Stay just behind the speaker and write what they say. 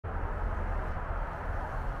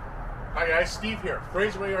Hi guys, Steve here,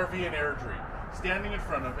 Fraserway RV and Airdrie, standing in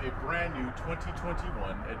front of a brand new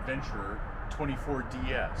 2021 Adventurer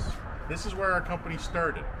 24DS. This is where our company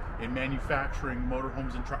started, in manufacturing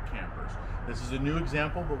motorhomes and truck campers. This is a new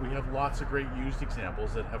example, but we have lots of great used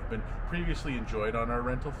examples that have been previously enjoyed on our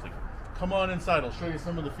rental fleet. Come on inside, I'll show you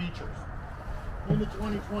some of the features. In the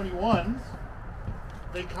 2021s,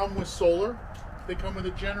 they come with solar, they come with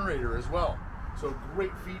a generator as well. So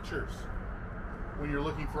great features when you're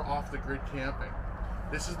looking for off-the-grid camping.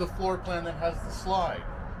 This is the floor plan that has the slide.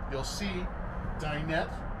 You'll see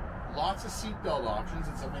dinette, lots of seatbelt options,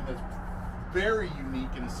 and something that's very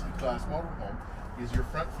unique in a C-Class motorhome is your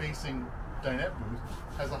front-facing dinette booth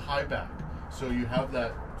has a high back. So you have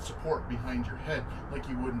that support behind your head like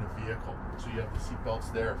you would in a vehicle. So you have the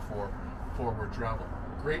seatbelts there for forward travel.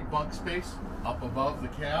 Great bunk space up above the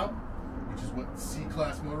cab, which is what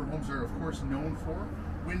C-Class motorhomes are of course known for.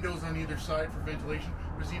 Windows on either side for ventilation.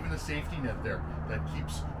 There's even a safety net there that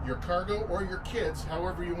keeps your cargo or your kids,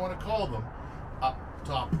 however you want to call them, up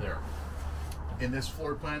top there. In this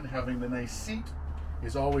floor plan, having the nice seat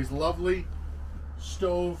is always lovely.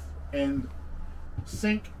 Stove and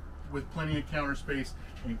sink with plenty of counter space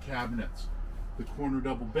and cabinets. The corner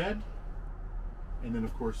double bed, and then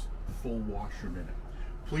of course full washroom in it.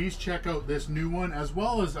 Please check out this new one as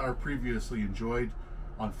well as our previously enjoyed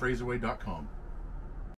on Fraserway.com.